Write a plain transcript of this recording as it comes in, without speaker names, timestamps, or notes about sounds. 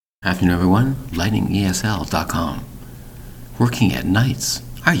Afternoon, everyone. LightningESL.com. Working at nights.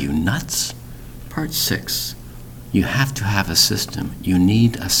 Are you nuts? Part 6. You have to have a system. You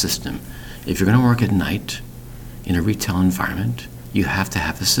need a system. If you're going to work at night in a retail environment, you have to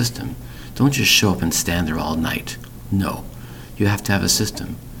have a system. Don't just show up and stand there all night. No. You have to have a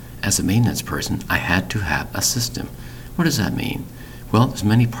system. As a maintenance person, I had to have a system. What does that mean? Well, there's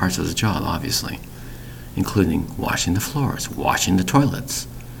many parts of the job, obviously, including washing the floors, washing the toilets,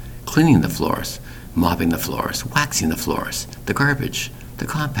 cleaning the floors, mopping the floors, waxing the floors, the garbage, the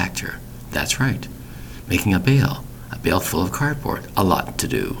compactor. That's right. Making a bale full of cardboard. A lot to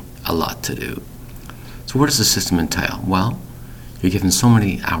do. So what does the system entail? Well, you're given so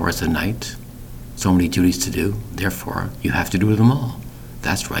many hours a night, so many duties to do, therefore you have to do them all.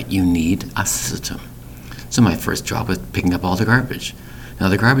 That's right, you need a system. So my first job was picking up all the garbage. Now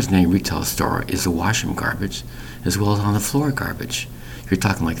the garbage in a retail store is the washroom garbage as well as on the floor garbage. You're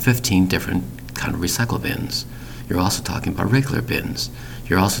talking like 15 different kind of recycle bins. You're also talking about regular bins.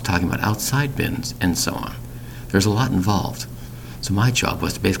 You're also talking about outside bins and so on. There's a lot involved. So my job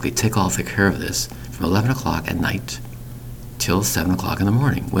was to basically take care of this from 11 o'clock at night till 7 o'clock in the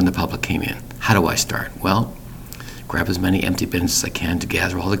morning when the public came in. How do I start? Well, grab as many empty bins as I can to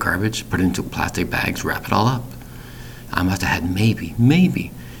gather all the garbage, put it into plastic bags, wrap it all up. I must have had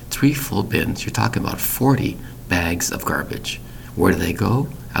maybe 3 full bins. You're talking about 40 bags of garbage. Where do they go?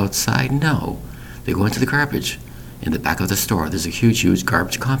 Outside? No. They go into the garbage. In the back of the store, there's a huge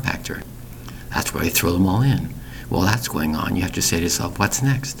garbage compactor. That's where they throw them all in. While that's going on, you have to say to yourself, what's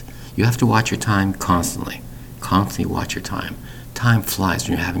next? You have to watch your time constantly. Constantly watch your time. Time flies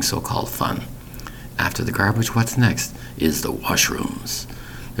when you're having so-called fun. After the garbage, what's next is the washrooms.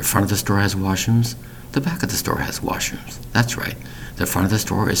 The front of the store has washrooms. The back of the store has washrooms. That's right. The front of the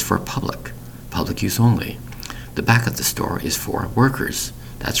store is for public use only. The back of the store is for workers.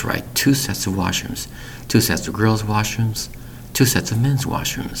 That's right, 2 sets of washrooms. 2 sets of girls' washrooms, 2 sets of men's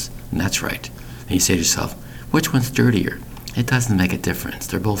washrooms. And that's right. And you say to yourself, which one's dirtier? It doesn't make a difference.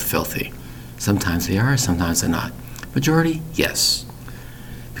 They're both filthy. Sometimes they are, sometimes they're not. Majority, yes.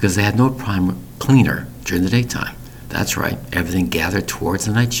 Because they had no prime cleaner during the daytime. That's right, everything gathered towards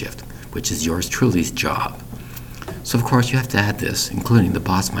the night shift, which is yours truly's job. So of course you have to add this, including the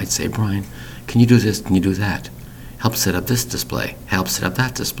boss might say, Brian, can you do this, can you do that? Help set up this display, help set up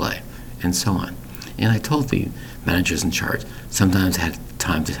that display, and so on. And I told the managers in charge, sometimes I had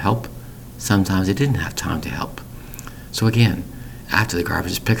time to help, sometimes I didn't have time to help. So again, after the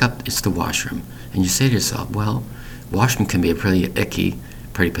garbage is picked up, it's the washroom. And you say to yourself, well, washroom can be a pretty icky,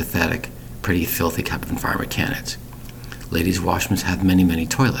 pretty pathetic, pretty filthy type of environment, can it? Ladies' washrooms have many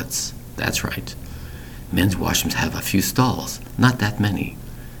toilets. That's right. Men's washrooms have a few stalls, not that many,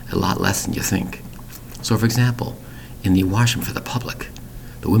 a lot less than you think. So for example, in the washroom for the public,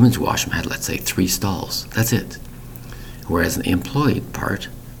 the women's washroom had, let's say, 3 stalls. That's it. Whereas in the employed part,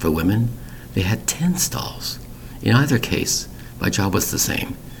 for women, they had 10 stalls. In either case, my job was the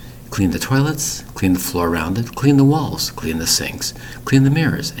same. Clean the toilets, clean the floor around it, clean the walls, clean the sinks, clean the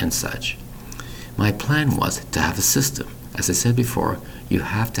mirrors, and such. My plan was to have a system. As I said before, you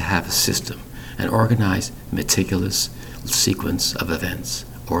have to have a system, an organized, meticulous sequence of events,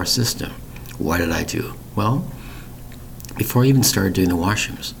 or a system. What did I do? Well, before I even started doing the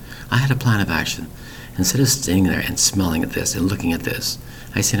washrooms, I had a plan of action. Instead of standing there and smelling at this and looking at this,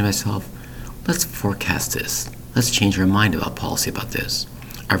 I said to myself, let's forecast this. Let's change our mind about policy about this.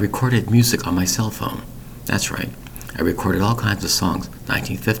 I recorded music on my cell phone. That's right. I recorded all kinds of songs,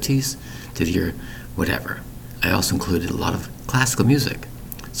 1950s to the year whatever. I also included a lot of classical music.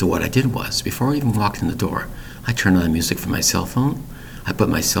 So what I did was, before I even walked in the door, I turned on the music from my cell phone. I put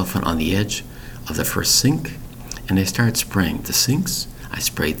my cell phone on the edge of the first sink, and I started spraying the sinks. I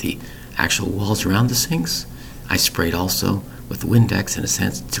sprayed the actual walls around the sinks. I sprayed also with Windex, in a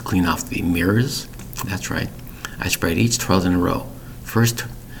sense, to clean off the mirrors. That's right. I sprayed each toilet in a row.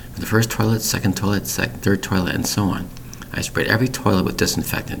 The first toilet, second toilet, third toilet, and so on. I sprayed every toilet with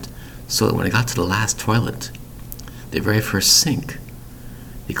disinfectant, so that when I got to the last toilet, the very first sink,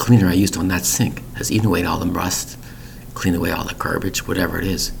 the cleaner I used on that sink has eaten away all the rust, cleaned away all the garbage, whatever it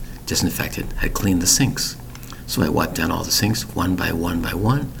is, disinfected, had cleaned the sinks. So I wiped down all the sinks one by one,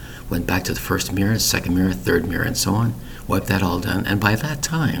 went back to the first mirror, second mirror, third mirror, and so on, wiped that all done, and by that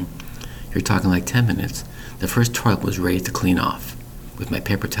time, you're talking like 10 minutes, the first toilet was ready to clean off, with my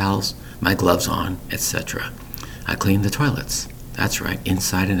paper towels, my gloves on, etc. I cleaned the toilets. That's right,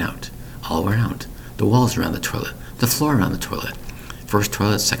 inside and out, all around, the walls around the toilet, the floor around the toilet, first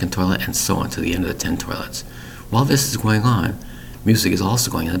toilet, second toilet, and so on to the end of the 10 toilets. While this is going on, music is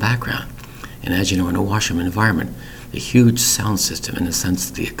also going in the background. And as you know, in a washroom environment, a huge sound system in the sense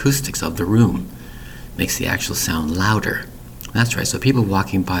that the acoustics of the room makes the actual sound louder. That's right, so people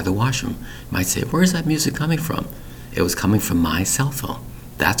walking by the washroom might say, where's that music coming from? It was coming from my cell phone.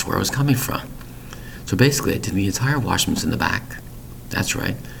 That's where it was coming from. So basically, I did the entire washrooms in the back. That's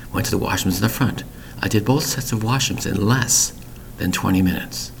right, went to the washrooms in the front. I did both sets of washrooms in less than 20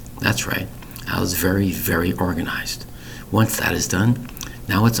 minutes. That's right, I was very, very organized. Once that is done,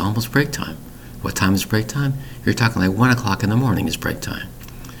 now it's almost break time. What time is break time? You're talking like 1 o'clock in the morning is break time.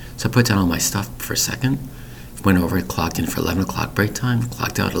 So I put down all my stuff for a second, went over, clocked in for 11 o'clock break time,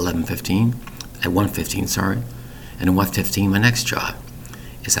 clocked out at 11:15, at 1:15, sorry. And at 1:15, my next job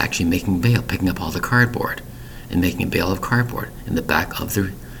is actually making bail, picking up all the cardboard and making a bale of cardboard in the back of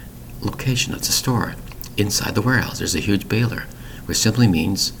the location of the store. Inside the warehouse, there's a huge baler, which simply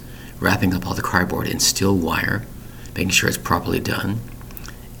means wrapping up all the cardboard in steel wire, making sure it's properly done,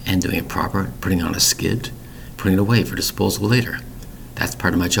 and doing it proper, putting on a skid, putting it away for disposal later. That's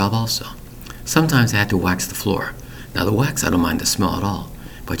part of my job also. Sometimes I had to wax the floor. Now the wax, I don't mind the smell at all,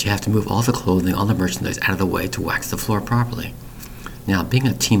 but you have to move all the clothing, all the merchandise out of the way to wax the floor properly. Now, being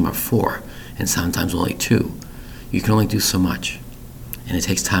a team of 4, and sometimes only 2, you can only do so much. And it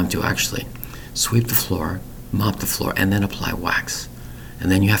takes time to actually sweep the floor, mop the floor, and then apply wax.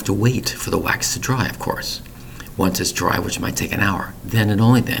 And then you have to wait for the wax to dry, of course. Once it's dry, which might take an hour, then and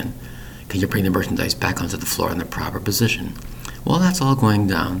only then can you bring the merchandise back onto the floor in the proper position. While that's all going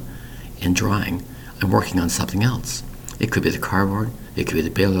down and drying, I'm working on something else. It could be the cardboard, it could be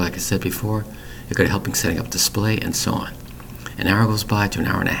the baler like I said before, it could be helping setting up display, and so on. An hour goes by to an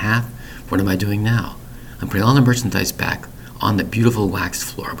hour and a half. What am I doing now? I'm putting all the merchandise back on the beautiful waxed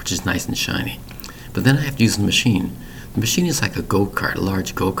floor, which is nice and shiny. But then I have to use the machine. The machine is like a go-kart, a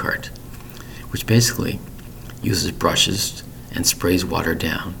large go-kart, which basically uses brushes and sprays water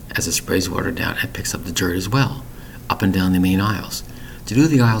down. As it sprays water down, it picks up the dirt as well, up and down the main aisles. To do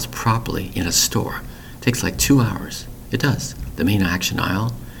the aisles properly in a store takes like 2 hours. It does. The main action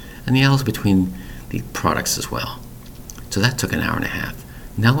aisle and the aisles between the products as well. So that took an hour and a half.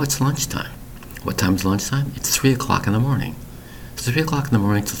 Now it's lunchtime. What time is lunchtime? It's 3 o'clock in the morning. So 3 o'clock in the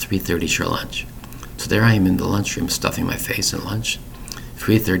morning till 3:30 is your lunch. So there I am in the lunchroom stuffing my face in lunch.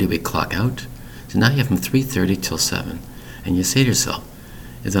 3:30 we clock out. So now you have from 3:30 till 7. And you say to yourself,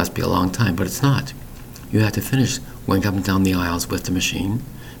 it must be a long time, but it's not. You have to finish going up and down the aisles with the machine,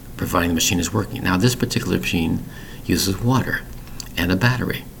 providing the machine is working. Now this particular machine uses water and a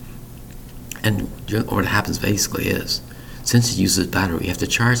battery. And what happens basically is, since it uses battery, you have to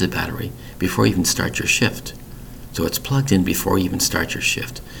charge the battery before you even start your shift. So it's plugged in before you even start your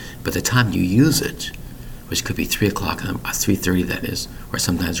shift. But the time you use it, which could be 3 o'clock, 3:30 that is, or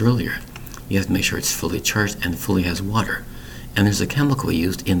sometimes earlier, you have to make sure it's fully charged and fully has water. And there's a chemical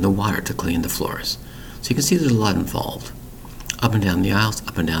used in the water to clean the floors. So you can see there's a lot involved. Up and down the aisles,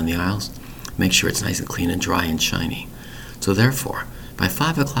 up and down the aisles. Make sure it's nice and clean and dry and shiny. So therefore, by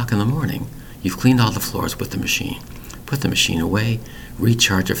 5 o'clock in the morning, you've cleaned all the floors with the machine. Put the machine away,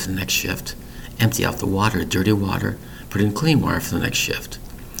 recharge it for the next shift, empty out the water, dirty water, put in clean water for the next shift.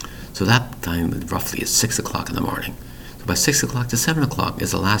 So that time roughly is 6 o'clock in the morning. So by 6 o'clock to 7 o'clock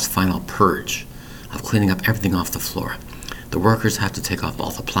is the last final purge of cleaning up everything off the floor. The workers have to take off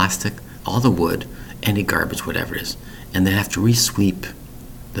all the plastic, all the wood, any garbage, whatever it is, and they have to re-sweep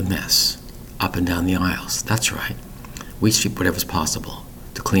the mess up and down the aisles. That's right. We sweep whatever's possible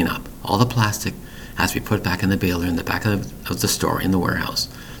to clean up. All the plastic has to be put back in the baler in the back of the store in the warehouse.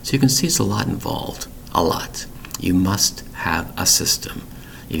 So you can see it's a lot involved. A lot. You must have a system.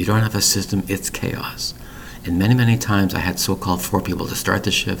 If you don't have a system, it's chaos. And many, many times I had so-called 4 people to start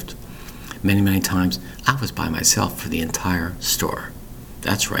the shift. Many, many times I was by myself for the entire store.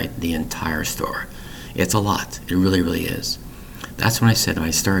 That's right, the entire store. It's a lot. It really, really is. That's when I said when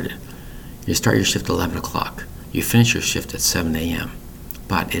I started, you start your shift at 11 o'clock. You finish your shift at 7 a.m.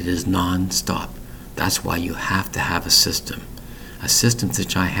 But it is non-stop. That's why you have to have a system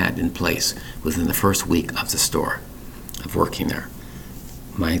which I had in place within the first week of the store, of working there.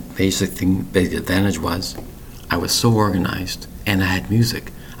 My basic advantage was I was so organized and I had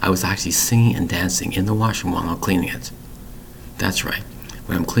music. I was actually singing and dancing in the washroom while I'm cleaning it. That's right.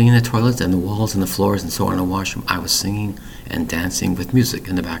 When I'm cleaning the toilets and the walls and the floors and so on in the washroom, I was singing and dancing with music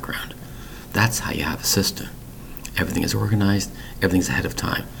in the background. That's how you have a system. Everything is organized, everything's ahead of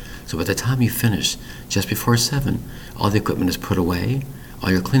time. So by the time you finish, just before 7, all the equipment is put away,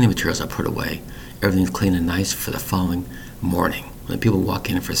 all your cleaning materials are put away, everything's clean and nice for the following morning, when people walk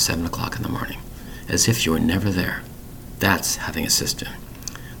in for 7 o'clock in the morning, as if you were never there. That's having a system.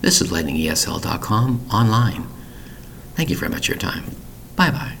 This is LightningESL.com online. Thank you very much for your time.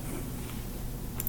 Bye-bye.